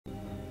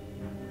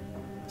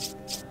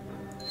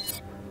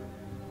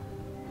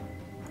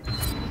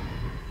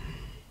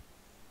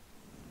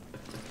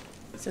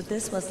So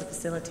this was the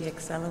facility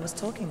Excella was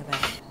talking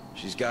about.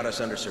 She's got us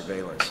under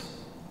surveillance.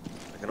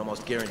 I can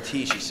almost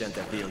guarantee she sent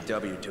that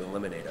VOW to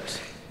eliminate us.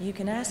 You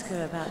can ask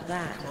her about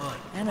that.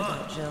 And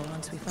about Jill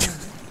once we find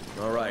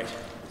her. All right.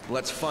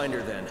 Let's find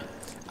her then.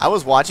 I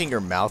was watching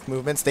your mouth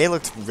movements. They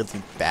looked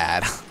really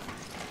bad.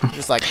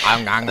 Just like,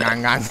 I'm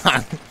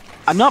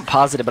not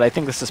positive, but I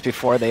think this is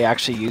before they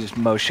actually used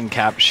motion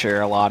capture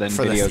a lot in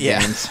video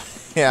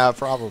games. Yeah,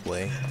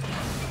 probably.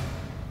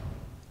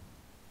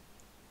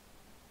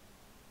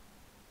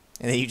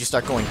 And then you just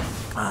start going,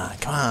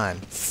 come on,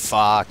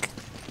 fuck.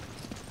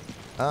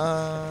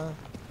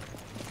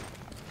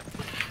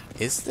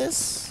 Is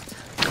this?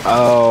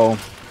 Oh.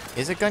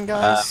 Is it gun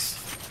guys?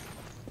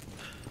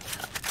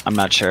 I'm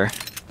not sure.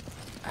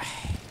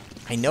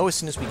 I know as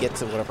soon as we get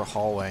to whatever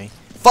hallway.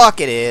 Fuck,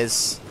 it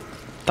is.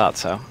 Thought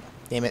so.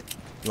 Damn it.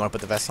 You want to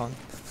put the vest on?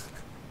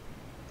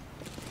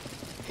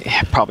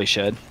 Yeah, probably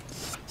should.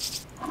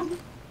 It's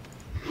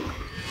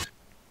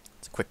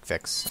a quick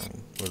fix. I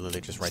mean, we're literally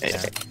just right there.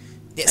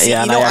 Yeah, see,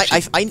 yeah, you know,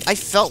 actually... I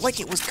felt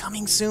like it was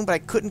coming soon, but I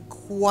couldn't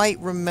quite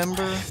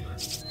remember.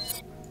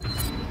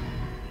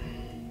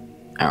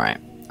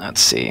 Alright,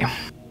 let's see.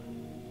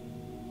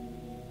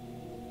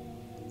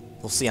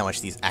 We'll see how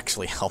much these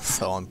actually help,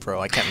 though, on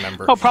Pro. I can't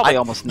remember. Oh, probably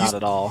almost not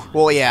at all.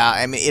 Well, yeah,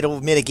 I mean, it'll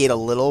mitigate a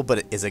little,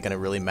 but is it going to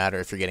really matter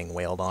if you're getting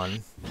wailed on?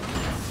 Oh,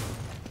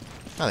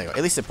 there you go.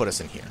 At least it put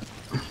us in here.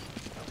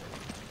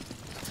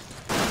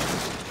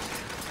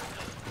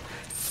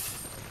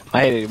 I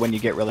hate it when you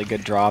get really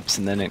good drops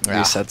and then it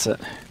resets it.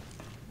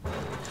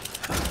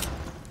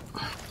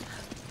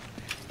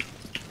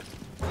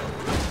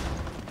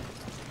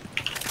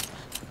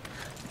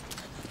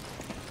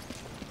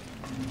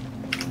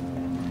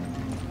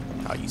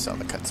 Oh, you saw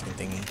the cutscene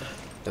thingy.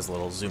 Does a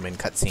little zoom-in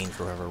cutscene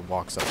for whoever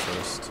walks up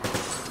first.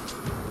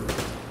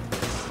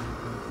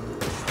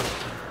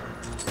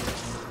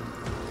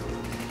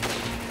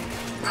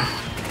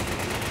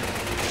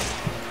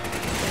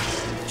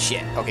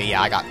 Shit. Okay,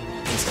 yeah, I got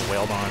instant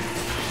wailed on.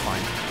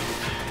 Fine.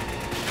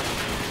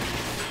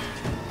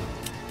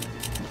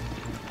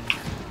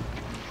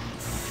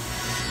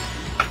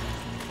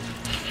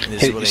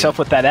 Hit yourself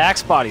with that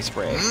axe body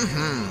spray.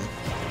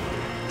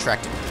 Mm-hmm.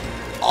 Attracted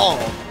all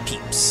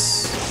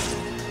peeps.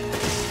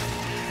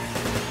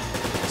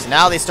 So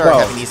now they start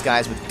having these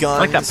guys with guns. I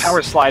like that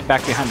power slide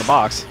back behind the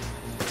box.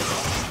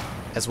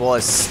 As well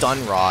as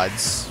stun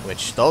rods,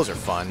 which those are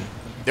fun.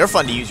 They're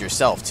fun to use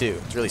yourself, too.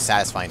 It's really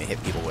satisfying to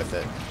hit people with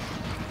it.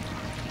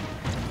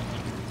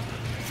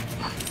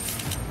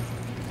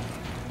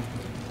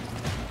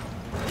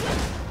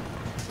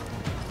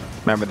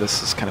 Remember,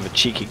 this is kind of a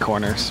cheeky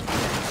corners.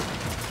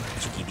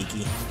 Cheeky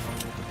beaky.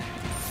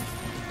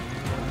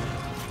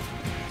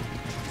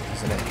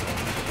 Isn't it?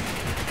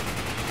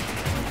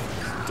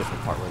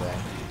 Different part where they...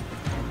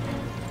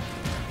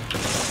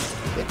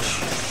 Bitch.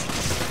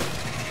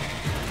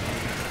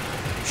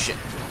 Shit.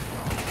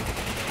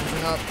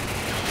 Moving up.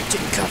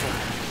 Take cover.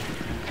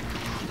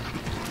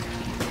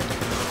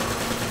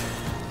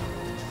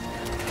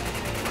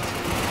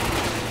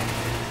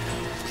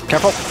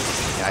 Careful.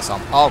 Yeah, I saw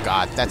him. Oh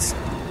god, that's...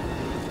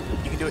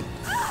 You can do it.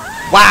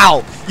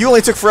 Wow! You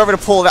only took forever to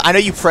pull it. I know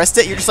you pressed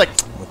it. You're just like,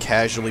 we'll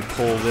casually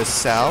pull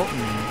this out.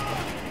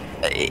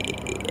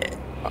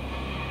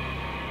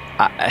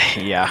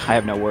 Yeah, I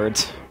have no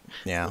words.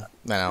 Yeah,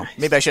 I know.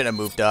 Maybe I shouldn't have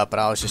moved up, but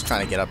I was just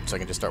trying to get up so I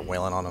can just start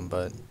wailing on them,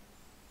 but...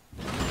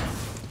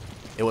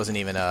 It wasn't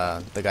even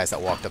the guys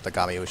that walked up that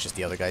got me, it was just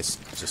the other guys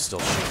just still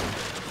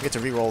shooting. You get to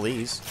re-roll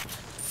these.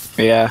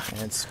 Yeah.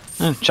 And it's...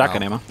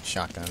 shotgun ammo.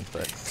 Shotgun,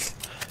 but...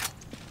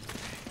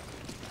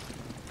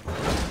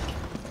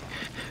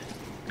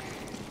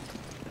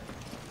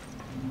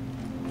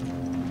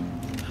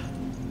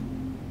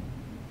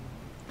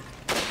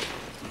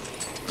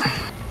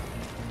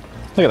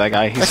 Look at that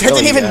guy. I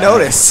didn't even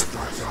notice.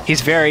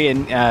 He's very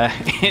in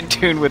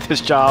tune with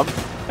his job.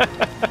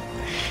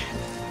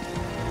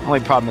 Only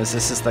problem is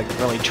this is the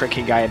really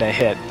tricky guy to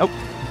hit. Oh,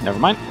 never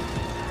mind.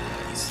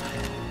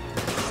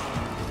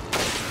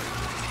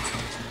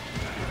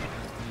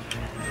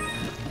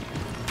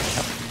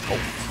 Oh,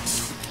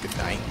 good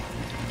night.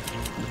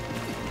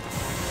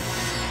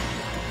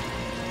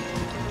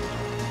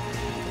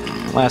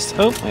 Last.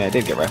 Oh, yeah, I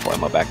did get rifle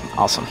ammo back.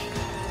 Awesome.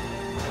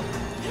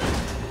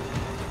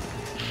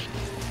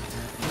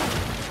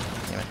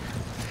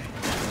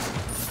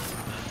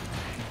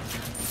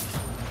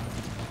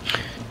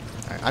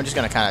 I'm just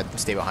gonna kind of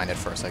stay behind it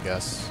first, I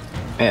guess.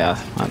 Yeah,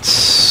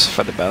 that's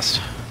for the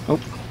best.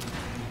 Oh.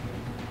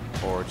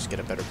 Or just get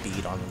a better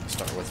bead on them to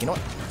start with. You know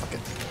what? Fuck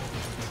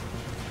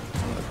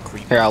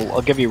it. Here,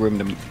 I'll give you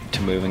room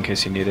to move in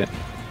case you need it.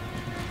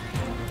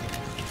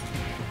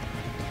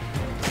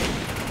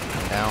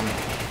 Down.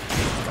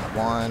 Got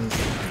one.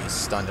 He's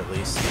stunned at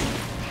least.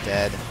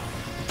 Dead.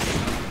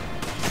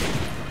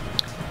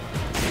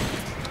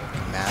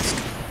 Mask.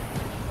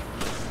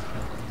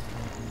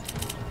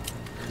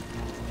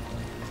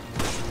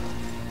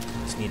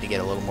 Need to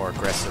get a little more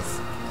aggressive.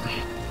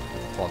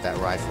 Pull out that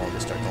rifle and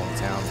just start going to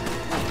town.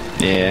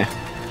 Yeah.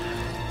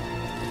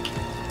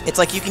 It's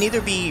like you can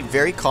either be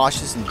very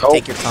cautious and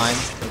take your time.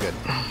 We're good.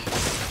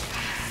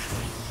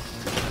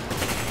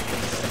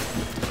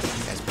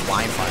 Guy's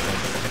blind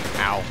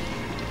firing. Ow.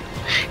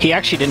 He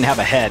actually didn't have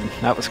a head.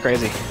 That was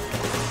crazy.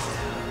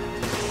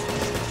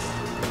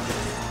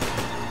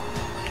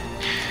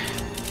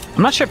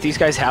 I'm not sure if these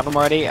guys have them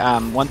already.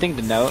 One thing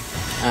to note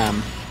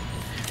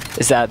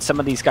is that some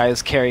of these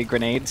guys carry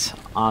grenades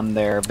on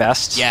their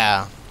vests.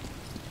 Yeah.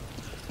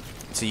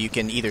 So you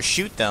can either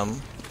shoot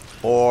them,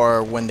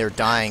 or when they're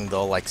dying,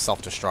 they'll like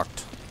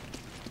self-destruct.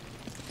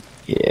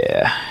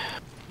 Yeah.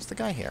 What's the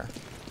guy here?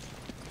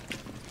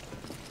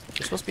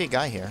 There's supposed to be a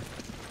guy here.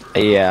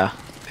 Yeah.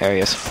 There he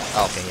is.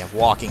 Oh, okay, yeah.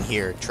 Walking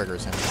here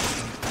triggers him.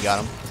 You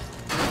got him?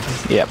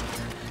 Yep.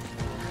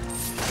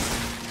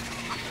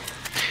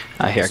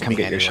 Here, come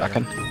get your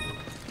shotgun.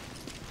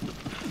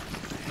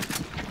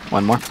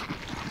 One more.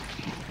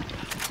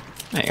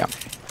 There you go.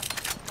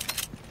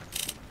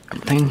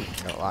 Everything.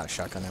 Got a lot of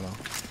shotgun ammo.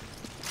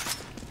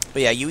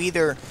 But yeah, you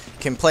either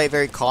can play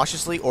very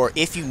cautiously, or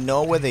if you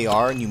know where they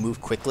are and you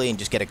move quickly and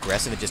just get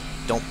aggressive and just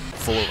don't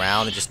fool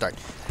around and just start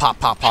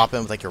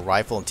popping with like your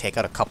rifle and take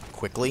out a couple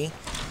quickly,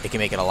 it can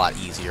make it a lot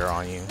easier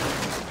on you.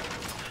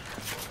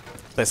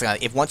 But it's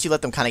if once you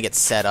let them kind of get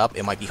set up,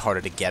 it might be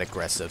harder to get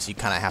aggressive, so you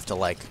kind of have to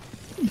like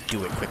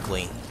do it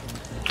quickly.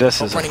 This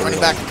is running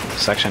back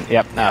section.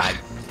 Yep.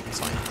 It's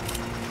fine.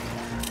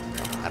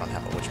 I don't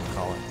have a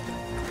whatchamacallit.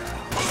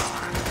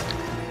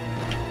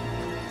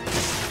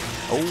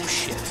 Oh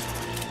shit.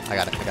 I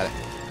got it. I got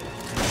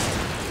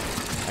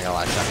a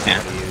lot of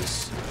shotguns to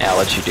use. Yeah, I'll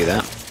let you do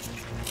that.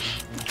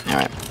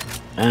 Alright.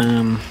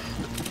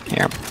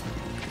 Here.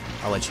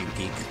 I'll let you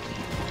peek.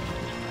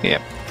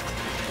 Yep.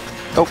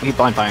 Oh, he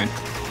blind firing.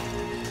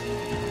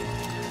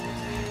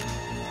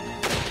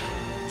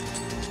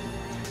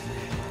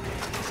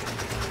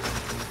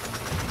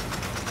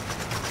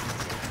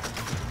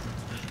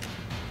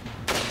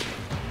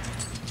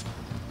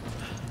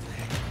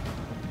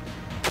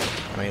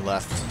 How many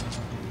left?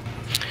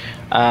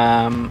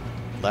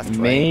 Left,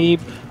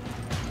 maybe. Right?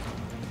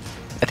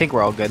 I think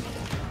we're all good.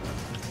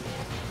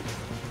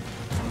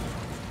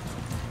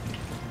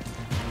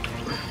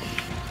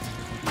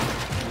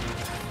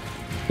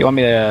 You want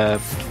me to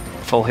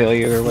full heal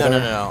you or whatever?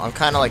 No. I'm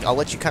kind of like, I'll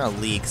let you kind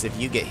of lead, because if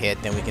you get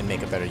hit, then we can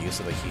make a better use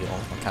of a heal.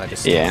 I'm kind of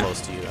just staying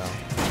close to you, though.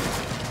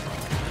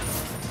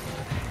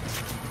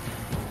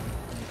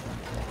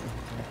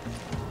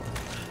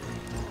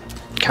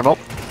 Careful.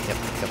 Yep.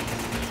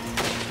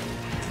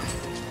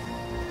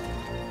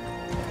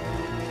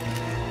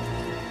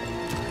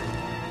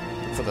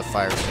 For the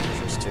fire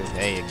extinguishers, too.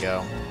 There you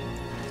go.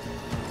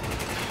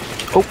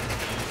 Oh.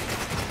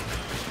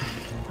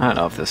 I don't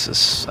know if this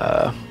is,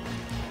 There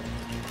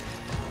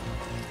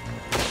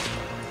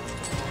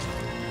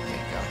you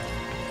go.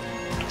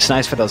 It's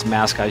nice for those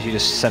mask guys. You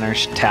just center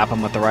tap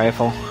them with the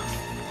rifle.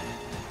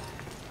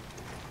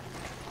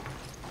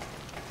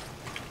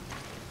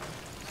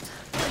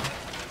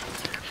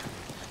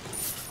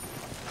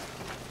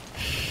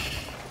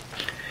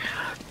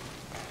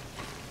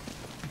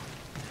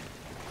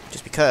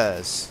 Just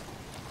because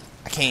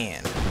I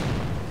can.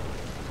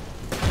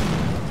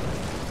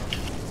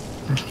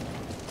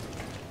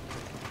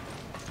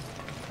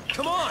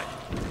 Come on!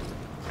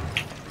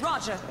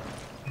 Roger.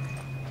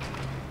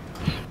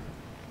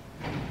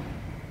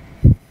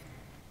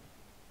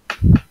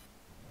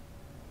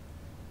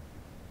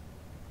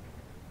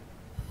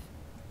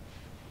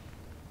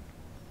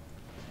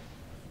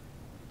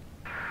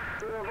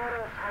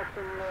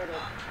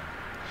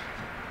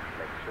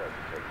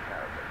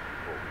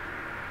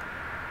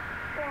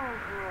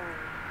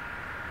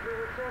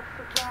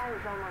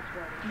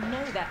 You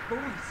know that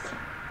voice.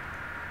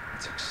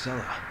 It's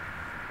Excella.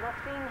 What's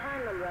being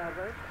handled,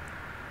 Albert?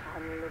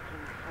 I'm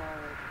looking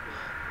forward to it.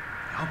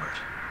 Albert.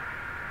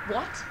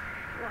 What?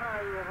 Why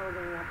are you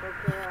holding up with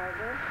your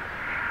Albert?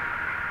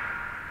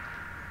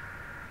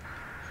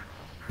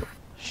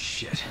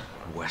 Shit.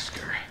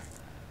 Wesker.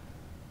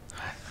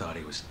 I thought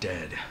he was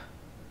dead.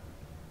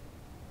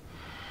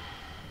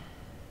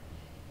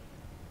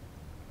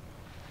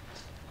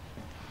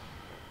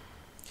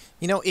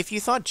 You know, if you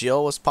thought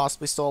Jill was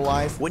possibly still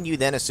alive, wouldn't you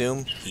then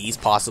assume he's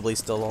possibly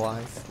still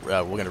alive?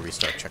 We're going to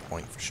restart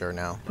checkpoint for sure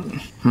now.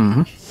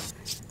 Mm-hmm.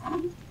 I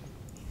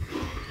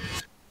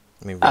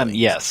mean, really,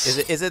 yes.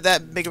 Is it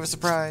that big of a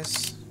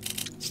surprise?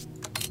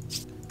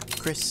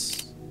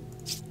 Chris.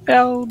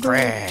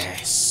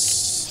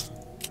 Chris.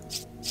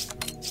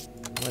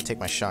 I'm going to take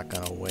my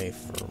shotgun away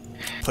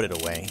put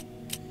it away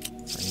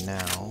for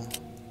now.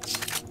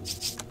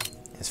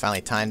 It's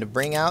finally time to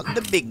bring out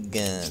the big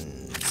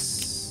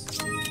guns.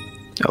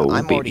 Oh,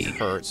 I'm baby. already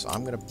hurt, so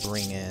I'm gonna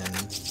bring in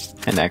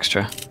an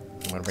extra.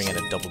 I'm gonna bring in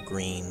a double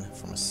green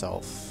for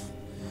myself,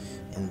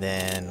 and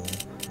then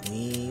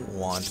we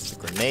want the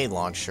grenade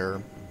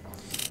launcher,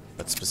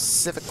 but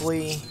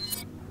specifically,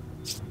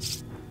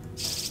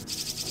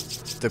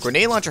 the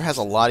grenade launcher has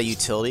a lot of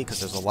utility because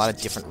there's a lot of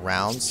different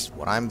rounds.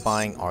 What I'm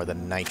buying are the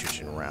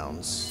nitrogen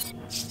rounds.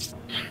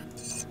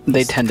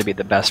 They tend to be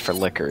the best for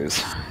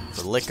liquors.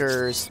 For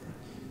liquors,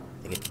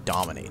 they get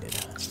dominated.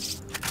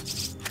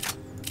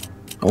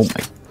 Oh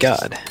my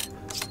god.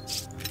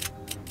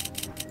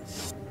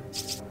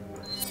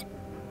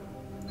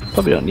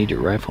 Probably don't need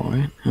your rifle,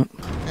 right? Oh.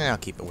 I'll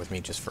keep it with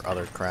me just for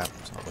other crap.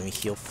 So let me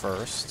heal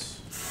first.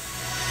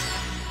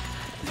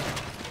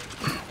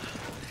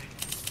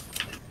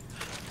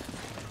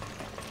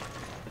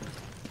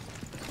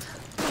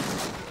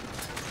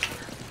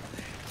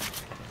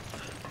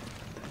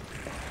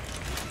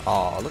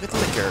 Oh, look at the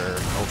liquor.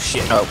 Oh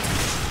shit. Oh.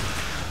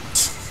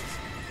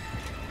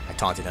 I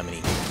taunted him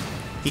and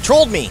he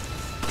trolled me!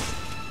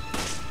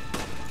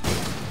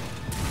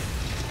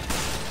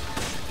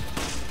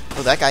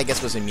 Oh, that guy I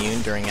guess was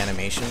immune during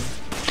animation.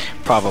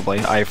 Probably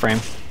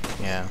iframe.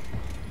 Yeah.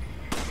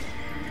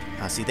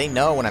 See, they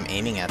know when I'm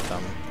aiming at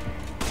them.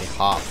 They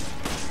hop.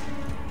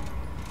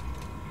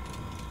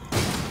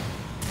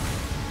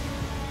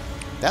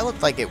 That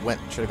looked like it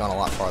should have gone a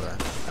lot farther.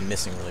 I'm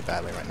missing really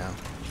badly right now.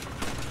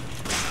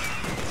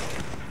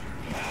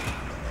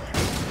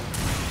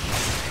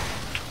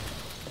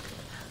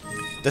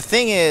 The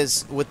thing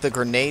is, with the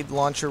grenade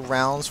launcher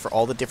rounds, for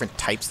all the different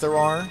types there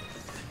are,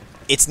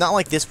 it's not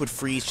like this would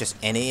freeze just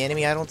any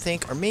enemy, I don't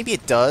think. Or maybe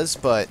it does,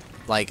 but,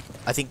 like,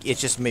 I think it's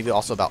just maybe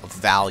also about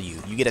value.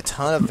 You get a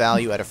ton of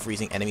value out of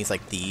freezing enemies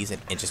like these and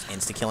just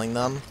insta-killing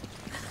them.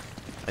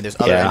 And there's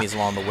other enemies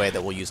along the way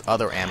that will use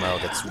other ammo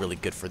that's really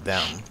good for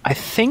them. I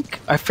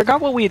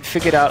forgot what we had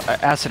figured out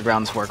acid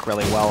rounds work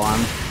really well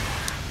on.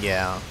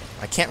 Yeah.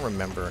 I can't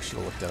remember. I should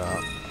have looked it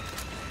up.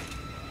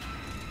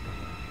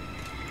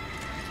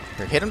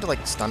 Here, hit him to,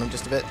 like, stun him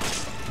just a bit.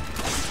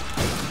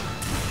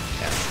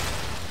 Yeah.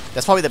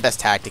 That's probably the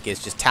best tactic,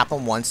 is just tap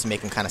him once to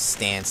make him kind of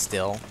stand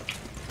still.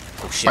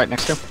 Oh, shit. Right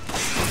next to him.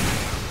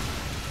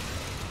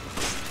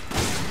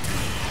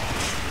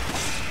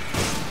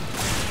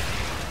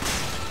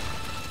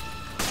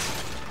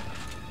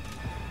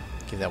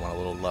 Give that one a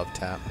little love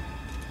tap.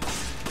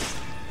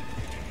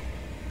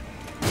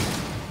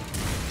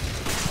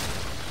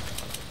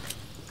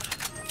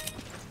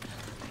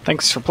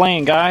 Thanks for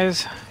playing,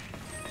 guys.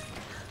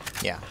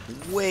 Yeah,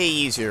 way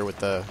easier with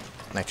the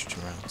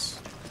nitrogen rounds.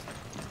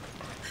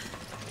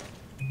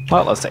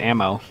 Well, less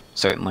ammo,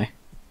 certainly.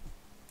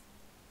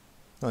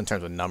 Well, in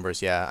terms of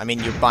numbers, yeah. I mean,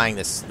 you're buying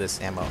this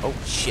ammo. Oh,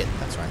 shit.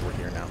 That's right. We're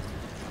here now.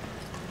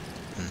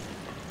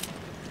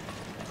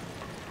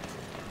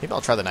 Maybe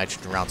I'll try the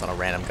nitrogen rounds on a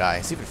random guy.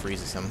 See if it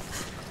freezes him.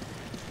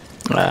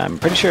 I'm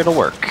pretty sure it'll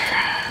work.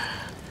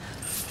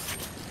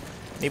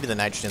 Maybe the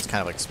nitrogen's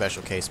kind of like a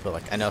special case, but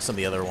like I know some of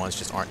the other ones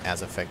just aren't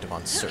as effective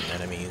on certain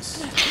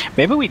enemies.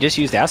 Maybe we just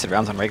used acid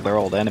rounds on regular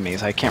old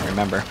enemies. I can't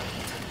remember.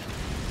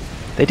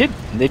 They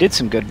did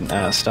some good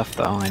stuff,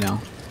 though, I know.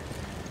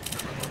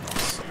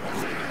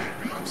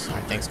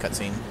 Sorry, thanks,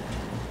 cutscene.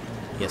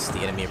 Yes, the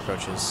enemy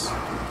approaches.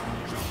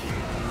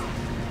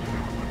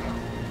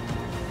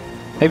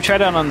 Maybe try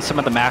it out on some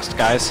of the masked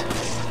guys. I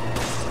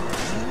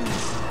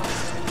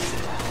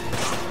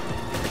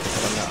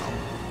don't know.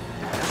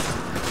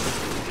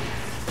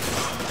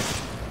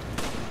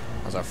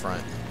 How's our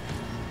front?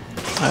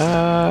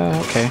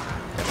 Okay.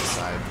 Got the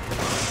side.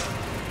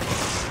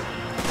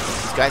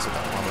 These guys with the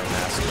armor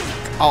mask.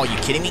 Oh, are you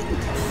kidding me?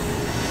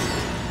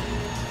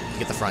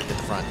 Get the front, get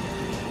the front.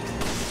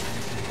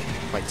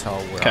 Quite tell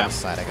where on the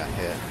side I got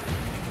hit.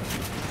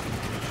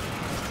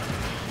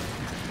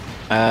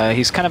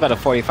 He's kind of at a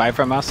 45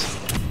 from us.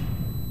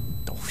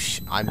 Oh,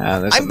 I'm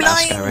there's a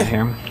masked guy right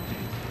here.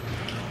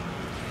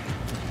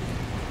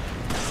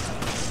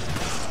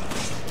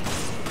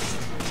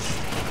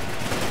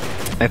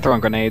 They're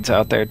throwing grenades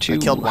out there too. I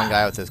killed one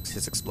guy with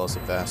his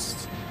explosive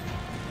vest.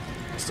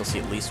 I still see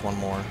at least one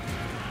more.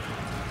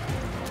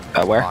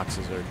 Where?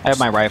 Boxes are I have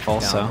my rifle,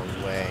 down so.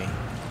 the way.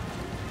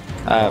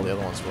 All the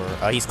other ones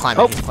were. He's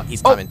climbing.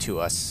 He's climbing to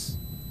us.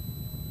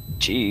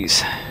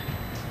 Jeez.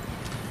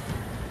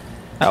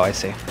 Oh, I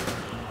see.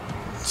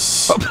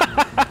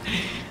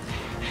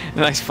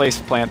 Nice face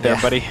plant there,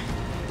 buddy.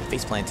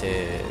 Face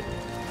planted.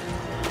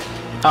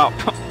 Oh.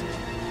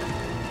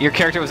 Your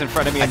character was in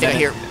front of me. I think I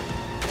hear.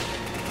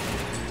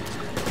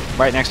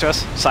 Right next to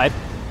us. Side.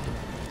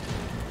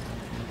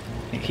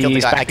 I killed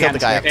the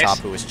guy up top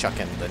who was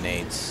chucking the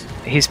nades.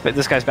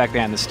 This guy's back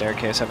behind the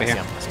staircase over here.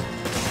 I see him.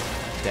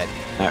 Dead.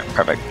 Alright,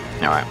 perfect.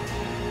 Alright.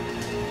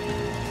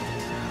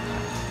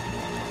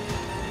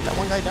 That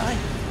one guy died?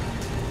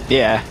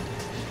 Yeah.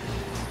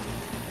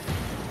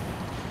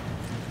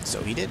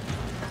 So he did.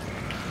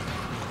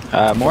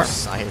 More?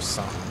 I hear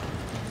some.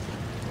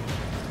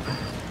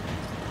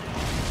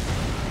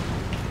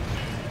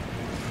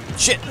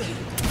 Shit!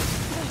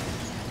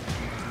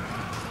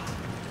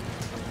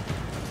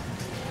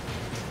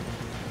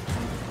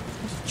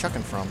 Where's he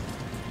chucking from?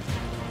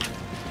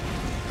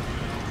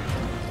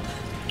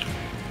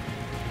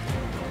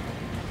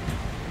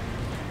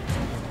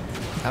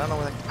 I don't know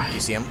where that... Do you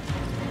see him?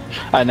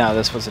 No,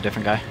 this was a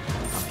different guy.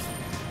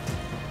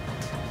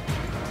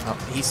 Oh,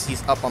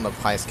 he's up on the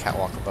highest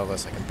catwalk above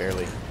us. I can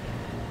barely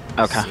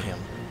see him.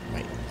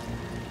 Wait.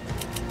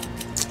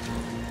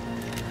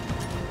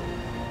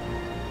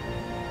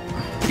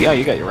 Yeah,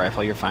 you got your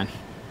rifle. You're fine.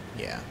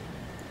 Yeah.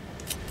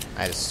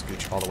 I had to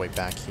scooch all the way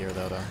back here,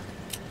 though.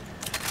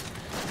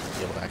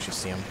 be able to actually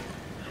see him.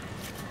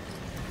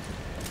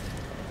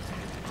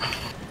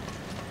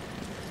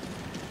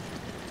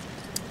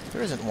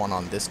 There isn't one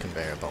on this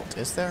conveyor belt,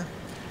 is there?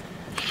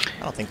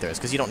 I don't think there is,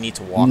 because you don't need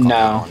to walk on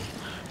that one.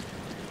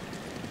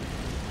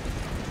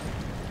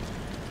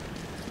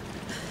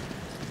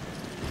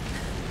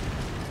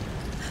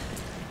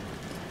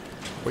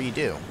 Or you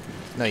do?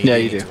 No, you do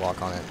need to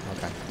walk on it.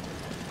 Okay.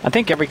 I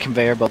think every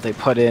conveyor belt they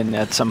put in,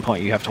 at some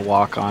point you have to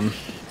walk on.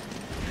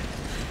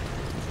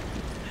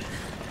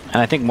 And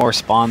I think more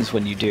spawns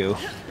when you do.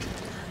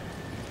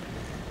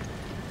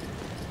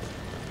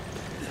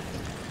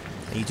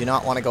 You do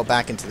not want to go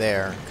back into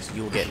there, because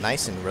you will get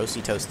nice and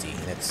roasty toasty.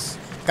 And it's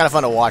kind of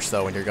fun to watch,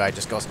 though, when your guy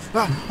just goes,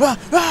 ah, ah,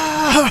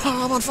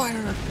 ah, I'm on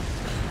fire!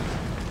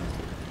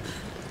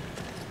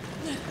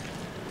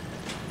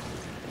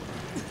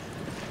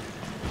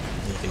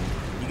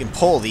 You can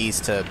pull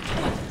these to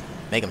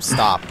make them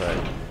stop, but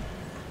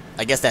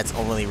I guess that's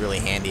only really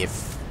handy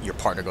if your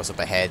partner goes up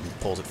ahead and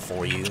pulls it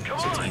for you, so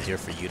it's easier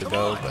for you to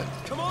go, but...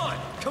 Come on!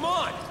 Come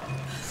on!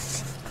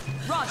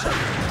 Roger!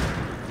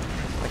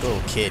 Like a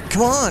little kid.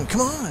 Come on!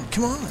 Come on!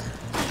 Come on!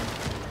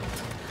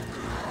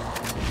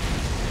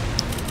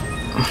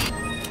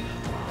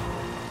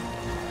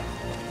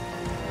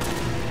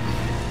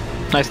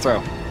 Nice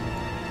throw.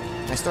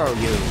 Nice throw,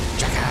 you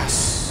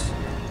jackass!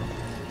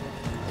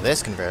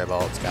 This conveyor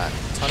belt's got a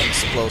ton of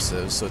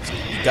explosives, so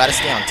you gotta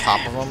stay on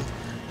top of them.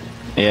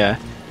 Yeah.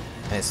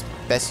 And as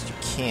best as you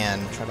can,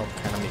 try to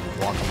kind of maybe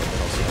walk on the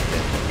middle so you don't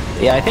get...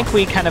 Yeah, I think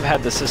we kind of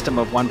had the system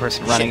of one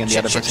person running and the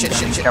other person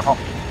running. Careful.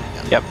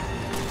 Yep.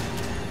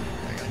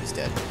 There you go, he's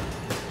dead.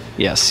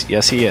 Yes,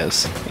 yes he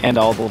is. And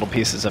all the little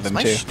pieces of him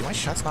too. Do my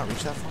shots not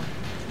reach that far?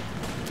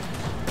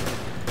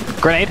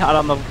 Grenade out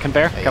on the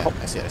conveyor. Yeah, Careful.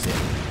 Yeah, I see it, I see it.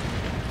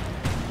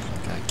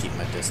 Kind of keep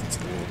my distance a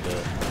little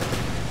bit.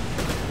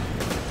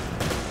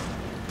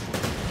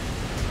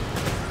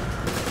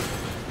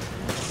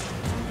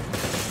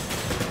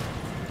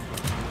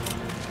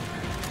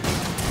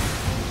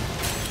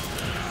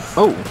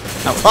 Oh,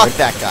 fuck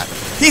that guy.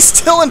 He's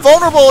still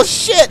invulnerable as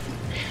shit!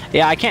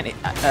 Yeah, I can't.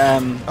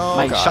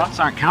 My shots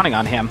aren't counting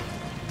on him.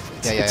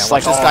 Yeah, It's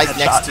like like this guy's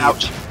next to you.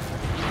 Ouch.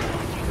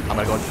 I'm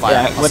gonna go and fire.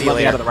 Yeah, I'll see you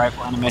later. Out of the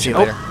rifle animation. See you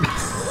later.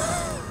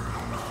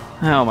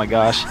 Oh my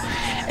gosh.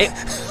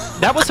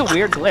 That was a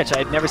weird glitch. I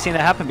had never seen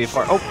that happen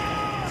before. Oh,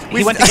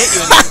 he went to hit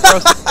you and he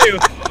throws it too.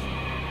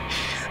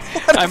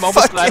 I'm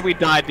almost glad we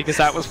died because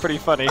that was pretty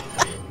funny.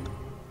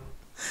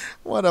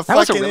 What a that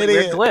was a fucking really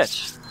idiot. weird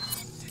glitch.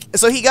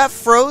 So he got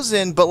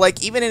frozen, but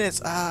like even in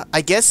its,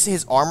 I guess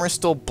his armor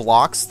still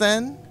blocks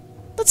then?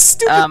 That's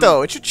stupid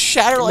though, it should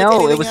shatter like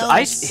anything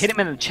else. I hit him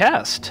in the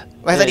chest.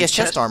 I thought he has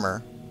chest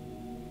armor.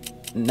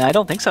 No, I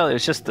don't think so, it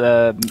was just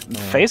the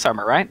face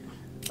armor, right?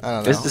 I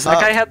don't know. Does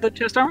that guy have the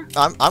chest armor?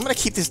 I'm gonna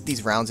keep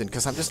these rounds in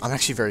because I'm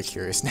actually very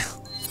curious now.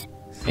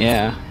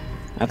 Yeah.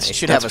 It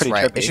should have us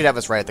right. It should have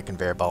us right at the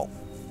conveyor belt.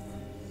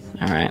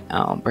 Alright,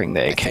 I'll bring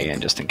the AK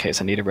in just in case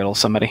I need to riddle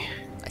somebody.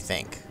 I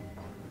think.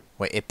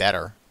 Wait, it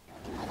better.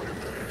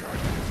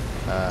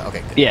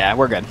 Okay, good. Yeah,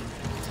 we're good.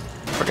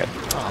 We're good.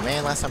 Oh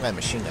man, last time I had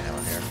machine gun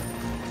ammo here.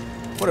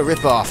 What a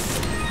ripoff.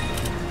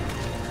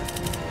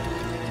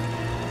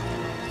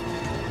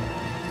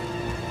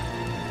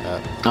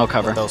 I'll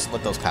cover.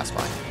 Let those pass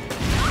by.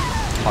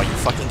 Are you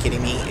fucking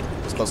kidding me? It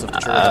was close enough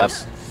to trigger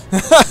those.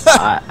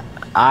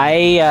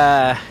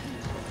 I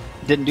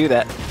didn't do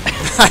that.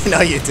 I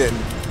know you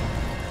didn't.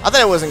 I thought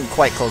it wasn't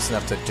quite close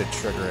enough to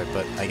trigger it,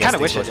 but I guess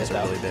these bushes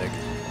are really big.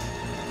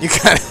 You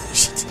kind of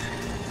wish it did.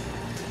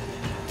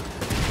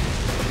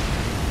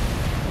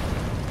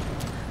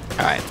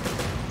 Alright.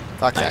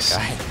 Fuck that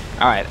guy.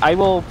 Alright, I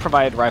will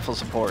provide rifle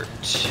support.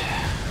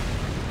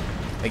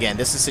 Again,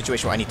 this is a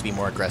situation where I need to be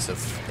more aggressive.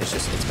 It's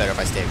better if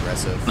I stay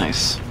aggressive.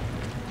 Nice. So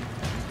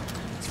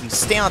if you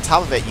stay on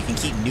top of it, you can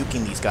keep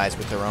nuking these guys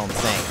with their own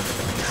thing.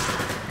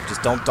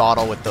 Just don't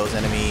dawdle with those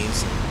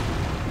enemies.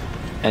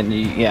 And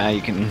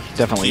you can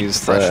definitely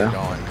use the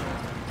going.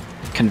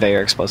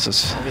 Conveyor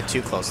explosives. Don't get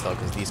too close though,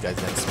 because these guys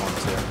then swarm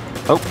too.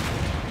 Oh.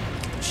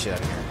 Get the shit out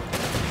of here.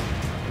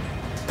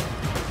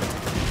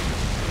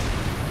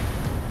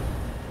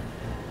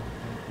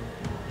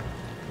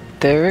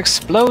 They're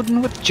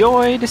exploding with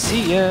joy to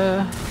see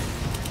ya.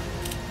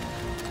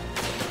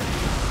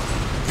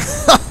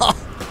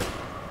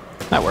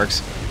 That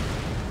works.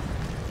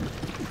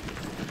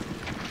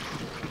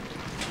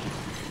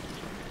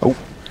 Oh.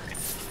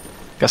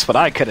 Guess what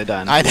I could have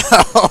done. I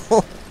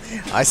know.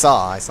 I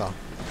saw.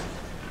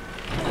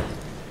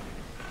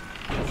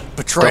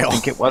 Betrayal. Don't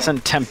think it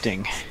wasn't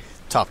tempting.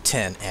 Top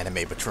 10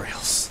 anime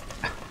betrayals.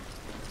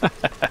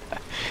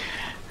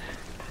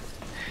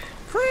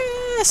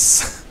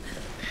 Chris!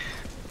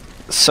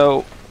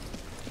 So,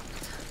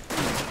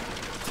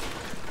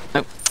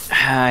 oh,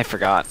 I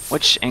forgot.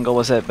 Which angle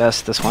was it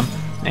best? This one?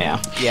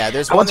 Yeah. Yeah,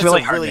 there's that one that's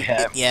really hard to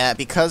hit. Yeah,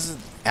 because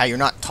you're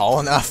not tall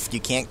enough, you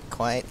can't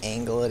quite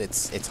angle it.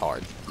 It's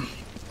hard.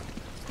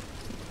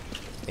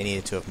 They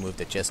needed to have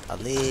moved it just a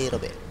little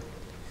bit.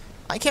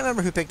 I can't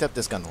remember who picked up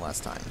this gun the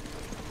last time.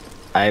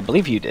 I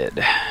believe you did.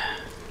 That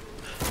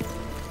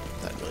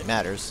really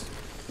matters.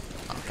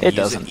 It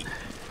doesn't.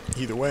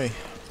 Either way.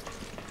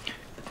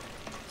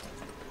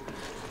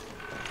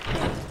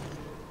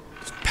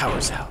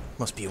 Power's out.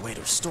 Must be a way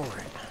to restore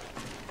it.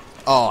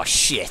 Oh,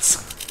 shit.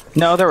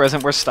 No, there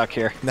isn't. We're stuck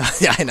here. No,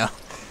 yeah, I know.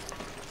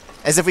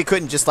 As if we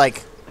couldn't just,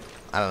 like,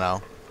 I don't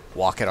know,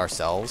 walk it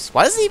ourselves.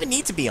 Why does it even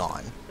need to be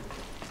on?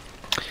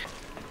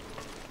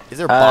 Is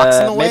there a box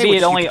in the way? Maybe which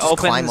it you only could just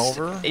opens. climb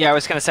over? Yeah, I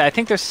was gonna say. I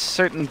think there's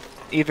certain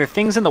either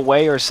things in the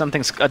way or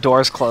something's a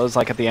door's closed,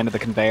 like at the end of the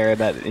conveyor,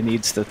 that it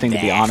needs the thing to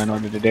be on in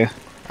order to do.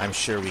 I'm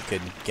sure we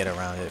could get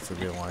around it if we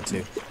really wanted to.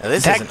 Now,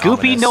 this That isn't goopy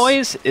ominous.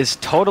 noise is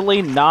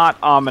totally not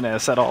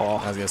ominous at all.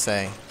 I was gonna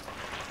say.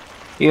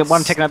 You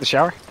want to take another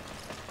shower?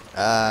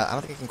 I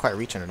don't think I can quite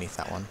reach underneath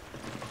that one.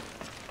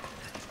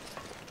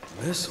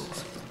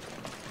 Missiles?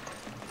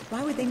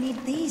 Why would they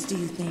need these, do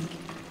you think?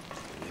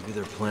 Maybe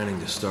they're planning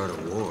to start a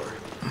war.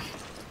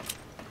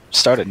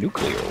 Start a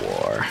nuclear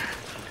war.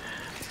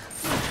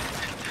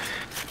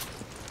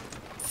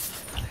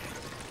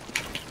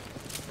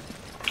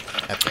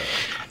 At the,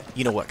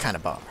 you know what kind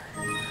of bar?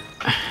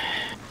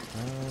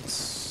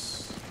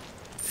 It's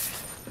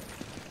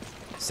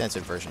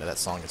censored version of that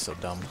song is so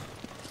dumb.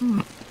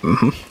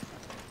 Mm-hmm.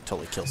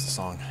 Totally kills the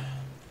song.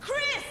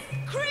 Chris!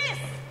 Chris!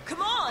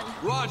 Come on!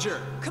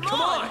 Roger! Come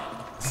on!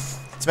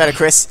 What's the matter,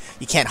 Chris?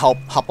 You can't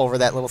hop over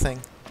that little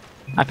thing?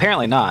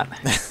 Apparently not.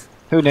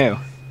 Who knew?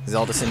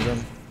 Zelda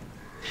syndrome?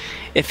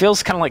 It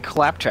feels kind of like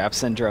claptrap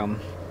syndrome.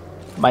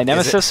 My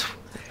nemesis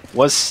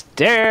was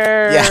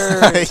stairs.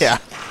 Yeah, yeah.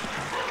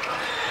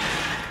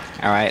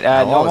 All right.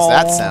 Now, what was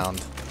that normal.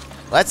 sound?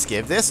 Let's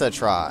give this a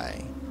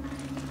try.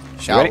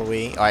 Shall ready?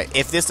 we? All right.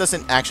 If this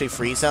doesn't actually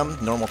freeze them,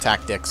 normal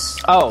tactics.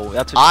 Oh,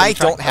 that's what I you're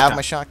trying- don't have okay.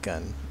 my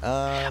shotgun.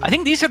 I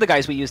think these are the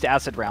guys we used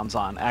acid rounds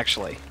on,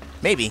 actually.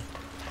 Maybe.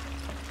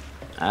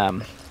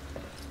 Yep.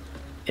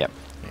 Yeah,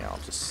 I'll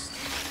just.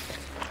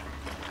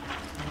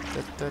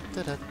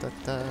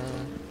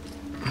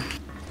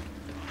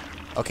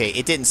 Okay,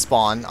 it didn't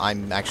spawn.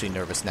 I'm actually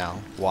nervous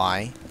now.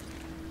 Why?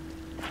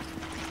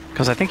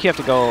 Because I think you have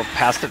to go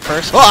past it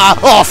first. Ah!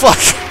 Oh, fuck!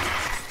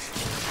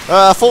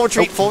 Full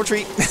retreat, full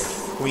retreat.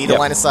 We need a Yep.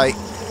 line of sight.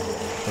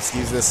 Let's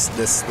use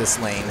this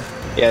lane.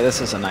 Yeah,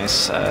 this is a nice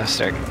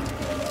start.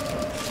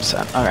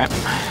 Set. All right.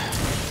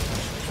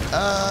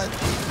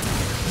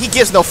 He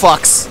gives no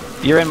fucks.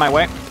 You're in my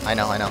way. I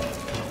know, I know.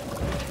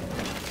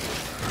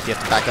 You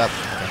have to back up.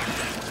 Okay.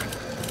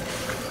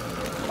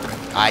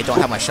 I don't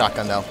have my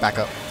shotgun though. Back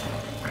up.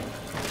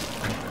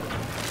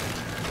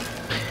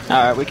 All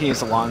right, we can use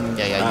the long.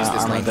 Yeah, use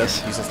this arm lane. of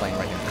this. Use this lane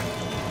right here.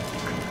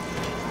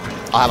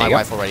 I'll have There my you go.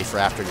 rifle ready for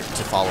after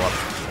to follow up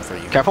for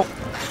you. Careful.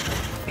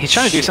 He's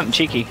trying to do Shit. something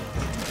cheeky.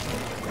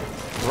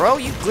 Bro,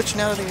 you glitching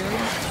out of the area?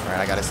 Alright,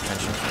 I got his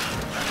attention.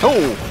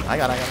 Oh, I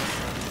got it.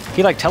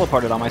 he like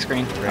teleported on my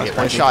screen. We're That gonna was get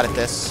one crazy. shot at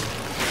this.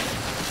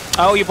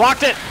 Oh, you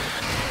blocked it.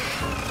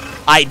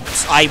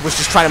 I was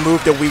just trying to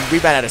move till we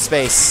ran out of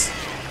space.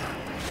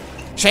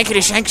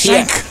 Shankity shank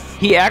shank!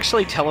 He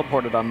actually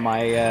teleported on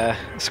my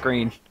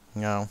screen.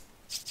 No.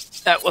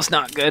 That was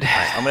not good.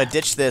 I'm gonna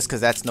ditch this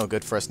because that's no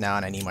good for us now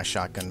and I need my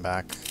shotgun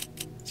back.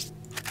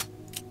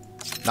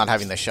 Not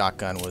having the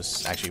shotgun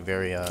was actually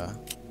very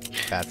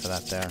bad for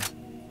that there.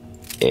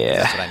 Yeah.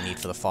 That's what I need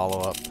for the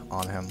follow-up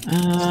on him.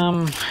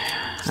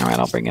 All right,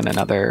 I'll bring in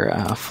another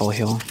full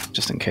heal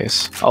just in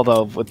case.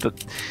 Although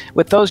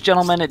with those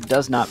gentlemen, it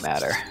does not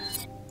matter.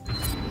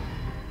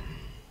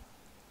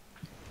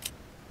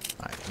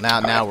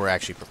 Alright, now we're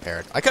actually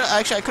prepared. I could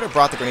have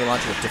brought the grenade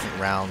launcher with different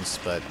rounds,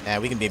 but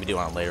we can maybe do it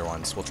on later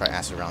ones. We'll try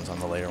acid rounds on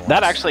the later ones.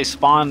 That actually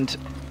spawned.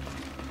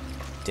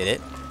 did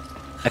it.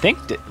 I think.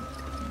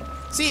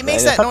 See, it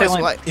makes I that thought they noise.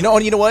 only- What?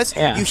 You know what? Is?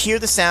 Yeah. You hear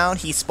the sound,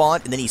 he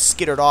spawned, and then he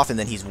skittered off, and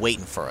then he's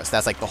waiting for us.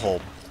 That's like the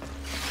whole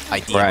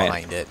idea Right.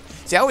 behind it.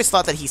 See, I always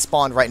thought that he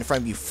spawned right in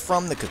front of you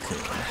from the cocoon.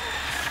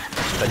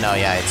 But no,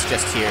 yeah, it's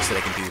just here so they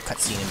can do a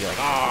cutscene and be like,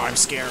 oh, I'm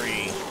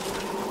scary.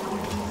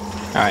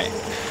 All right.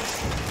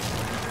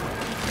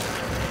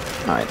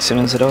 All right. As soon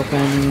as it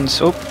opens.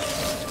 Oh.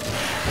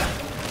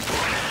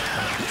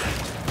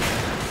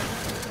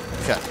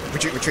 Okay.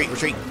 Retreat, retreat,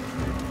 retreat.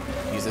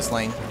 Use this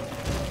lane.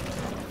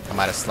 I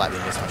might have slightly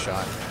missed my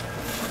shot.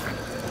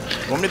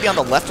 You want me to be on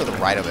the left or the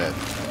right of it?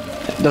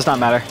 It does not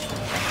matter.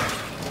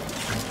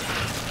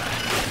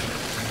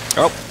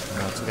 Oh.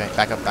 No, it's okay.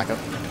 Back up, back up.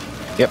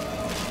 Yep.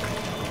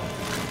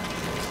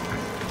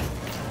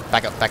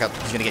 Back up, back up.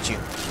 He's gonna get you.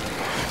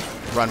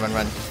 Run, run,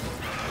 run.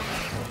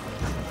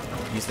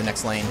 Use the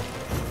next lane.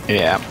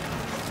 Yeah.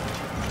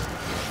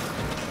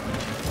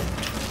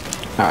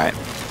 All right.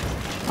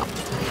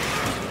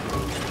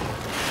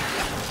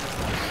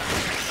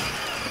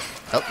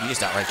 Oh, you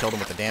just outright killed him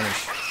with the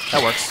damage.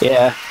 That works.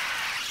 Yeah.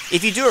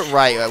 If you do it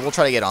right, we'll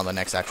try to get on the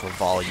next actual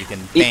volley. You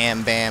can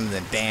bam, bam,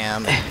 then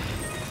bam.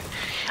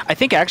 I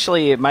think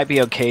actually it might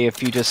be okay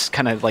if you just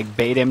kind of like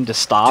bait him to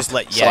stop. Just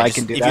let, so yeah, I just,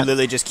 can do if that. you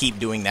literally just keep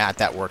doing that,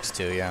 that works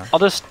too, yeah. I'll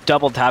just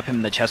double tap him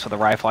in the chest with a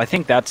rifle. I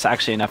think that's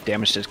actually enough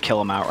damage to kill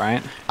him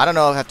outright. I don't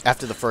know if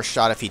after the first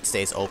shot if he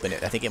stays open.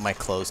 I think it might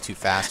close too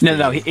fast. No, for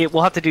no, you.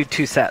 we'll have to do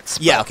 2 sets.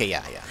 Yeah, but- okay,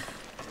 yeah, yeah.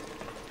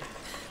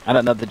 I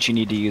don't know that you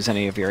need to use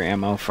any of your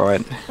ammo for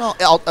it. Well,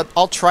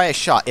 I'll try a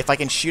shot. If I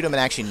can shoot him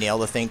and actually nail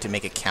the thing to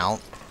make it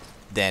count,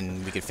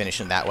 then we could finish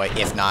him that way.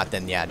 If not,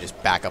 then yeah,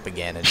 just back up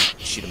again and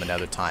shoot him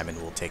another time,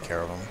 and we'll take care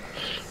of him.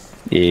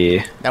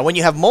 Yeah. Now, when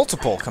you have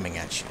multiple coming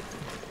at you,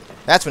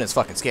 that's when it's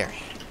fucking scary.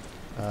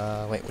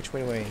 Wait, which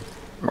way do we...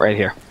 Right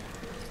here.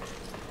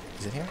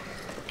 Is it here?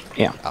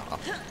 Yeah. Oh.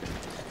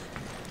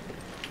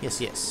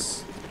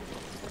 Yes.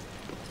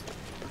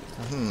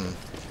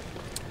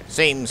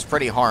 Seems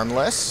pretty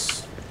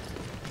harmless.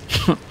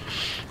 Ooh,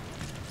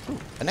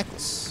 a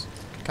necklace.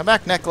 Come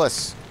back,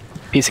 necklace.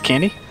 Piece of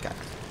candy? God.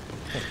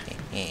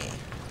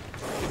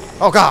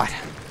 Oh, God.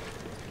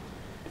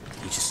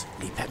 You just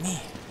leap at me.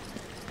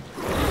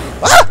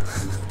 Ah!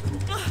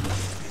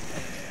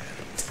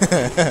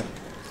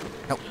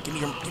 No, give me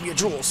your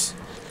jewels.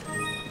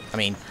 I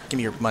mean, give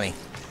me your money.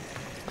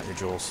 Not your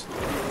jewels.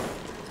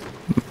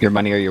 Your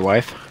money or your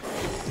wife?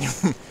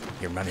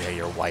 Your money or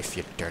your wife,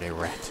 you dirty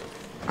rat.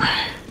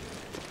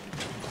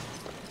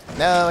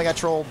 No, I got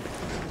trolled.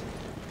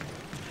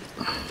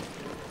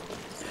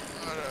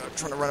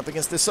 Trying to run up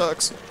against this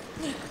sucks.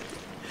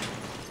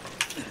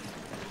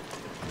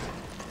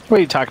 What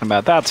are you talking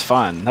about? That's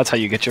fun. That's how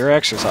you get your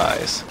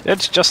exercise.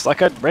 It's just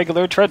like a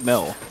regular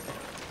treadmill.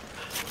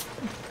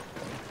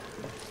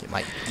 Get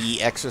my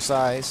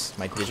e-exercise,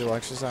 my digital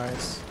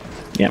exercise.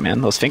 Yeah,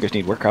 man, those fingers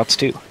need workouts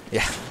too.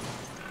 Yeah.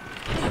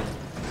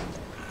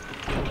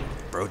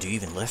 Bro, do you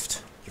even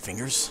lift your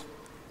fingers?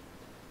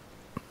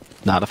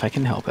 Not if I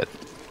can help it.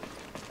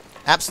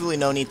 Absolutely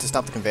no need to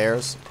stop the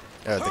conveyors,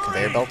 the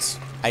conveyor belts.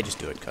 I just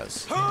do it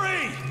cause.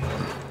 Hurry!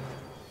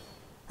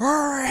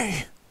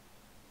 Hurry!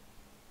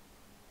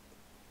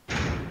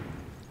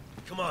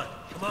 Come on.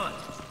 Come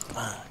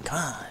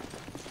on.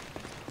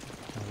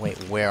 Wait,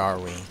 where are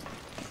we?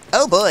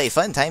 Oh boy,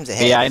 fun times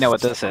ahead. Yeah, I know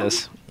what this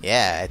is.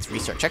 Yeah, it's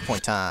restart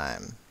checkpoint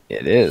time.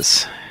 It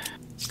is.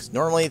 'Cause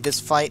normally this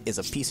fight is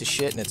a piece of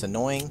shit and it's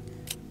annoying.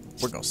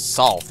 We're gonna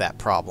solve that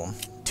problem.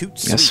 Toot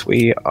sweet. Yes,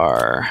 we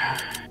are.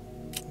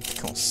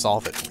 We're gonna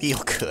solve it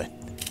real good.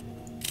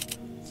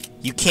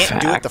 You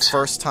can't do it the Fact.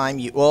 first time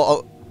you...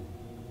 Well,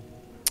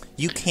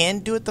 you can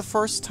do it the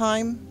first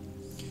time,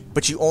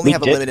 but you only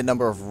have a limited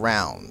number of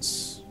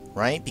rounds,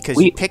 right? Because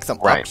you pick them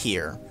up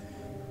here,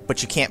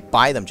 but you can't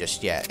buy them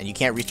just yet, and you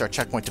can't restart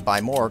checkpoint to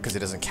buy more because it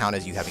doesn't count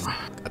as you having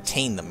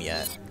obtained them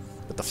yet.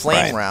 But the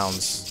flame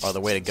rounds are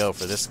the way to go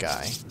for this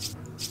guy.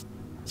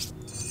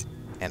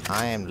 And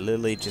I am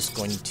literally just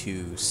going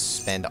to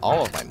spend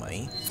all of my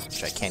money,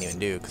 which I can't even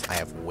do because I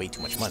have way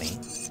too much money.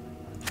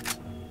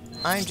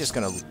 I'm just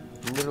going to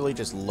literally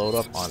just load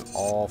up on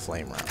all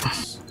flame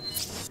rounds.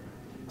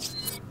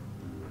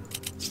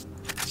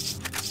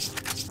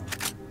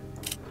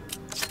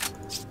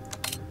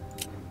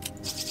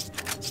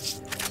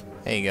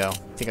 There you go.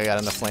 Think I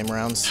got enough flame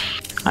rounds?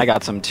 I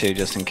got some too,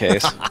 just in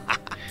case.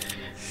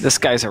 This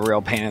guy's a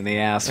real pain in the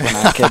ass. We're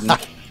not kidding.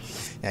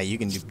 Yeah, you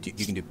can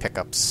do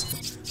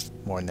pickups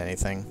more than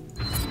anything.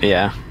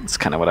 Yeah, that's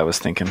kind of what I was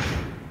thinking.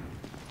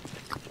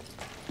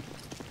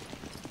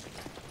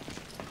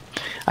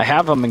 I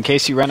have them in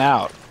case you run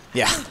out.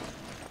 Yeah.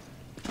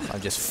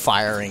 I'm just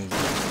firing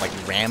like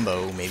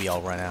Rambo. Maybe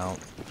I'll run out.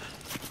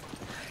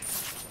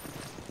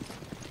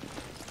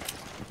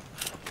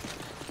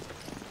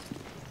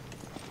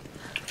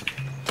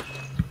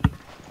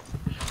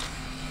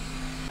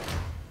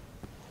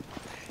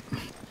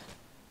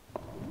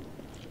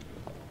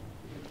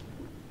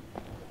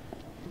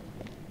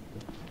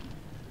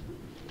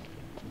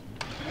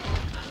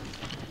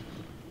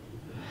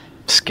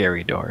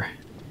 Scary door.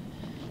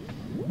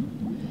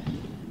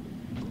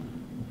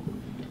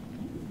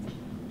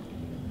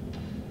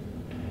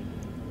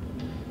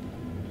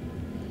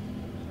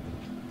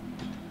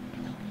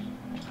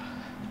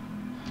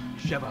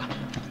 Sheva.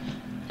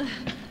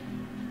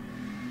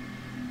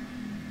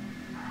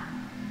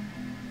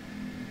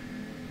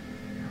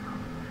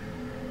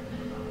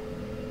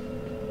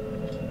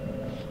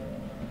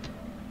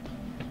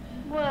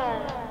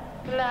 Well,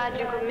 glad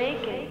you could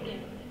make it.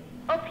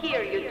 Up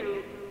here, you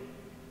two.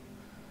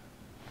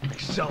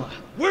 Excella,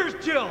 where's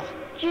Jill?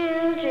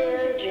 Jill.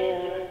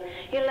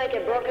 You're like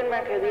a broken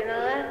record, you know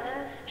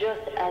that?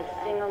 Just as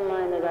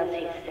single-minded as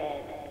he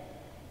said.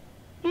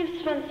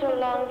 You've spent so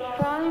long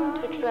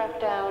trying to track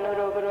down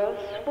Ouroboros.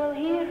 Well,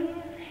 here,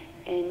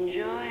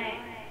 enjoy.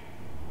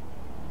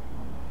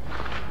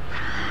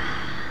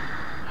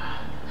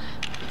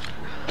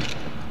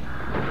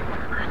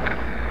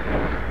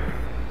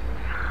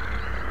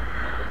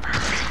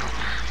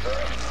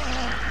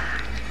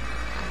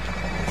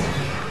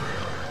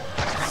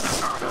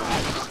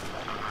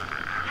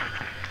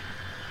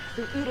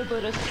 The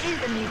Ouroboros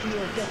is a new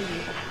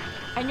POW,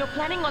 and you're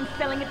planning on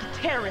selling it to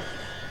terrorists.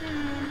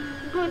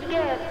 Good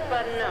guess,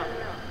 but no.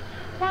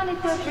 While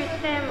it does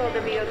resemble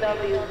the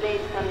BOW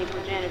based on the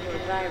progenitor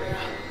virus,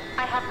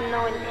 I have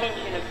no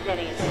intention of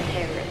selling it to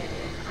terrorists.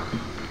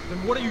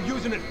 Then what are you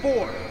using it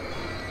for?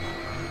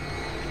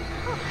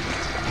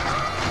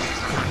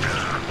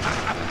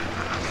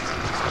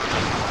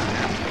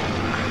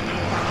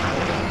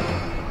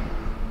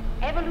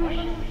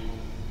 Evolution.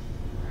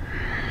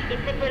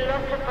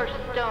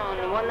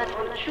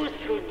 choose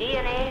through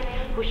DNA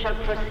who shall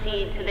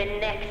proceed to the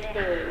next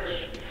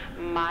stage.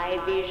 My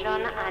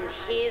vision and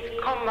his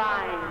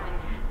combined,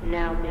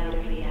 now made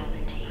a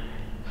reality.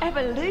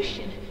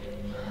 Evolution?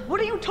 What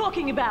are you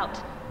talking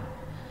about?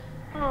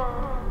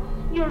 Oh,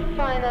 you'll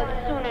find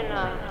out soon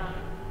enough.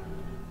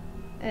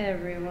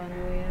 Everyone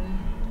will.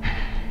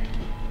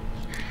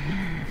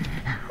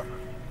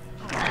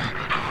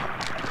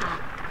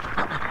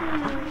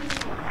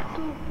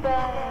 Too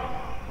bad.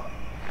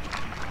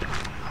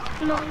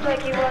 Looks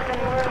like he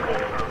wasn't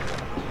worthy.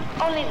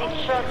 Only the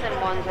chosen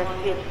ones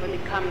are fit for the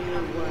coming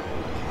new world.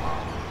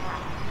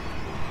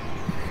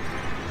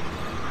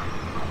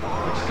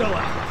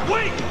 Stella,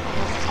 wait!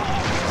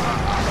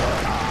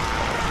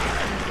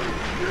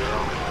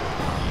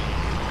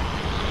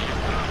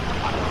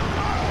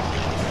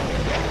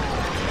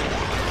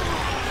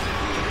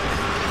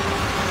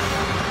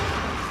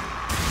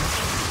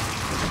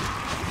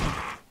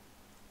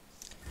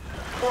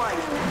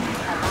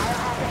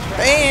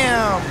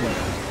 Bam!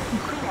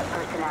 Cleanup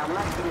personnel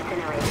must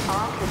incinerate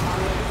all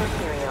contaminated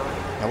material.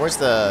 Now where's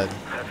the...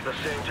 That's the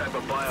same type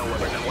of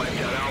bioweapon that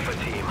wiped out Alpha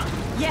Team.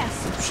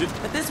 Yes, Should...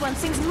 but this one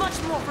seems much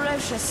more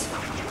ferocious.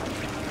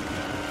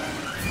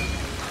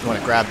 You want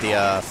to grab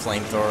the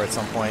flamethrower at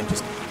some point,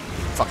 just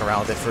fuck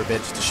around with it for a bit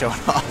just to show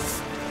it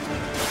off.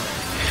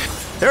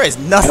 There is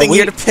nothing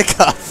here to pick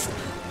up.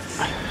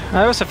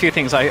 There was a few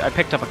things. I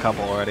picked up a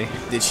couple already.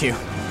 Did you?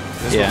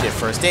 This Yeah. was your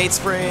first aid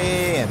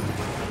spray and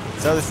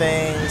these other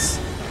things.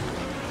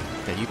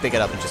 Okay, you pick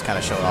it up and just kind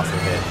of show it off for a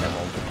bit, and then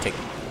we'll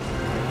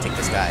take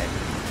this guy.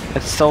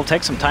 It still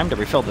takes some time to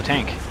refill the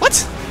tank.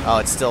 What? Oh,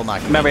 it's still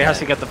not. Remember, he yet. has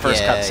to get the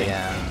first cutscene.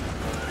 Yeah.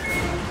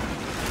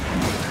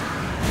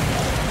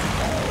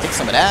 Take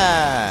some of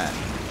that.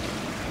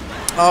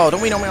 Oh,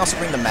 don't we normally also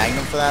bring the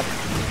Magnum for that?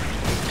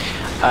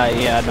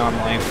 Yeah,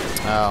 normally.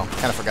 Oh,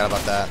 kind of forgot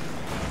about that.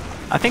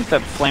 I think the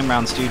flame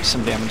rounds do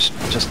some damage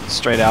just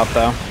straight out,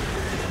 though.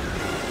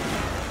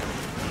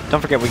 Don't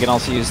forget we can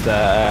also use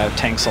the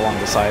tanks along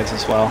the sides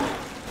as well.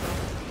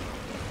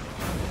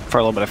 For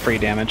a little bit of free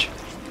damage.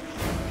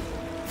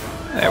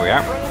 There we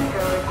are.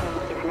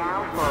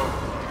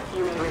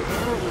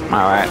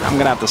 Alright, I'm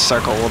gonna have to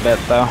circle a little bit,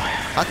 though.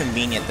 How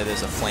convenient that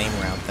there's a flame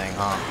round thing,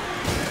 huh?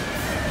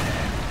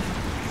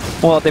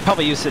 Well, they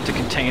probably use it to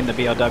contain the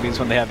BOWs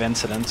when they have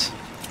incidents.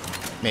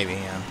 Maybe,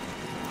 yeah.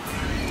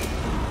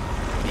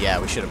 Yeah,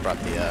 we should have brought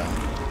the,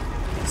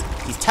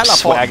 he's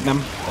teleporting.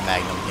 Swagnum. The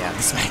Magnum, yeah,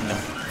 the Swagnum.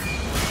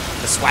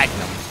 The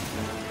Swagnum.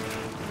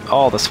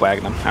 Oh, the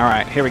Swagnum.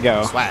 Alright, here we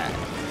go. Swag.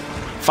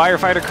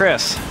 Firefighter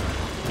Chris.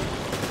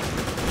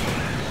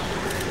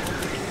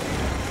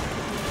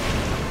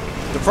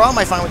 The problem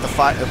I find with the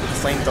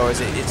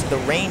flamethrowers, it's the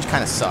range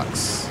kind of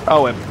sucks.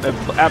 Oh, it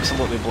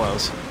absolutely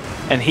blows.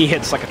 And he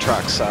hits like a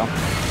truck, so...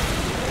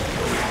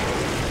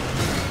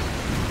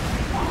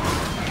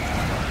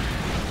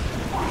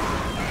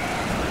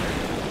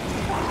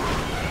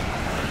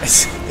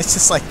 It's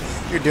just like,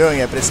 you're doing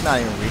it, but it's not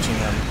even reaching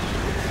them.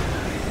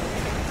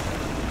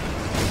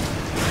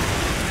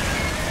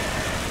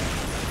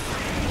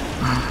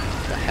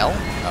 The hell?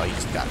 Oh, he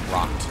just got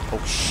rocked.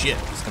 Oh shit,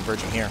 he's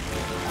converging here.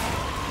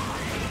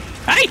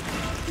 Hey!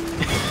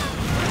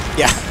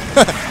 Yeah.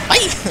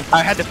 Hey!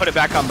 I had to put it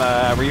back on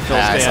the refill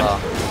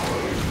stand.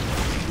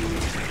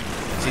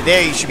 See,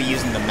 there you should be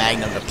using the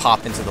Magnum to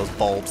pop into those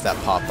bulbs that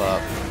pop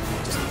up.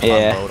 Just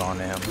unload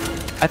onto him.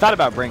 I thought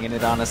about bringing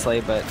it, honestly,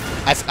 but...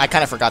 I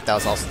kind of forgot that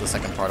was also the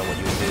second part of what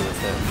you would do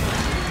with it.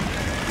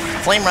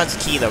 Flame run's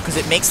key, though, because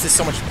it makes this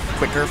so much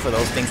quicker for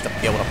those things to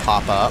be able to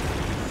pop up.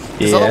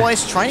 Because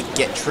otherwise, trying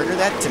to trigger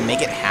that to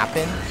make it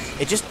happen,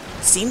 it just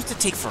seems to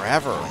take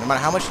forever, no matter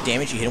how much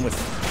damage you hit him with,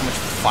 how much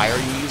fire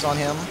you use on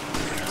him.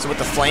 So with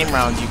the flame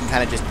rounds, you can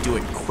kind of just do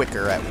it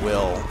quicker at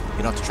will.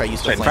 You don't have to try to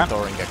use the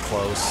flamethrower and get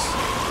close.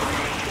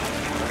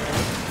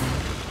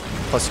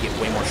 Plus, you get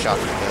way more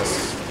shots with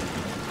this.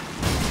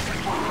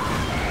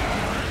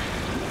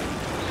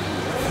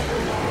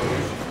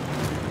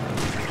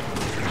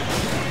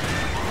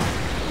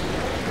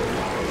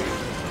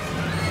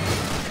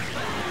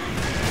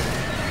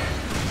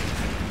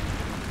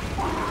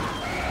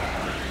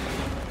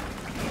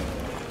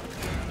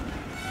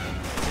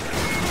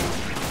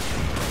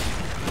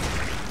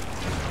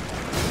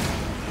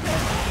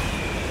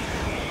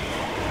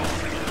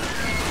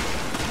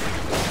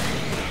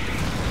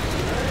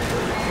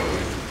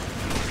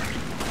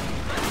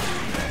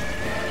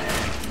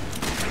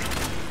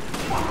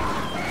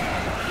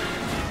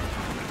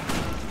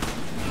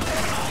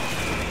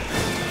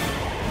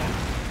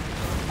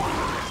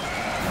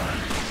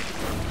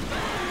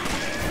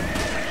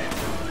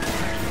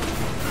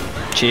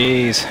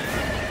 Jeez.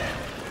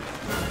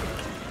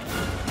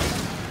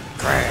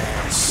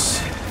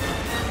 Grass.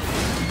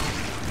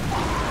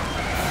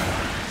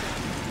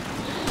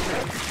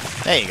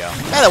 There you go.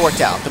 Yeah, that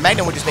worked out. The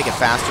Magnum would just make it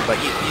faster, but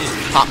you just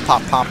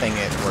popping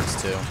it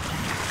works too.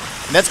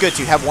 And that's good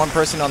too. Have one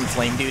person on the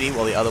flame duty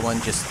while the other one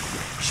just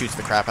shoots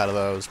the crap out of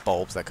those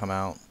bulbs that come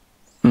out.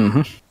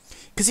 Mm-hmm.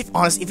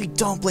 Because if you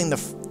don't bring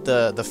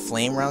the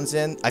flame rounds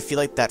in, I feel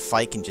like that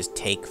fight can just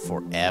take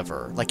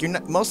forever. Like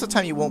most of the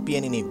time you won't be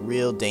in any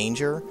real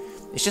danger.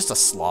 It's just a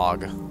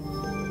slog.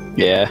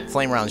 Yeah.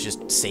 Flame rounds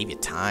just save you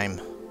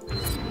time.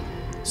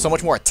 So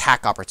much more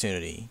attack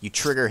opportunity. You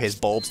trigger his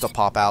bulbs to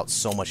pop out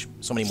so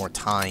many more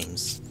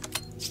times.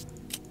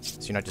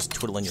 So you're not just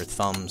twiddling your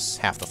thumbs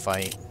half the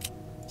fight.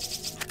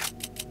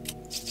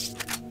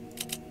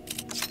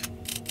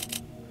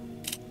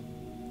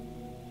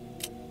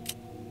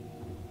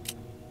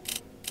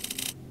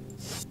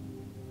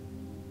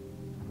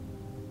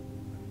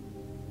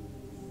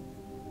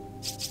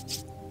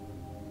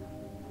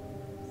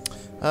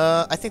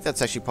 I think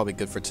that's actually probably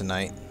good for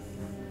tonight.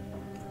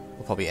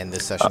 We'll probably end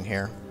this session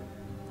here.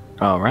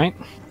 All right.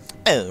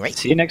 All right.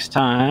 See you next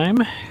time.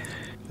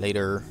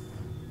 Later.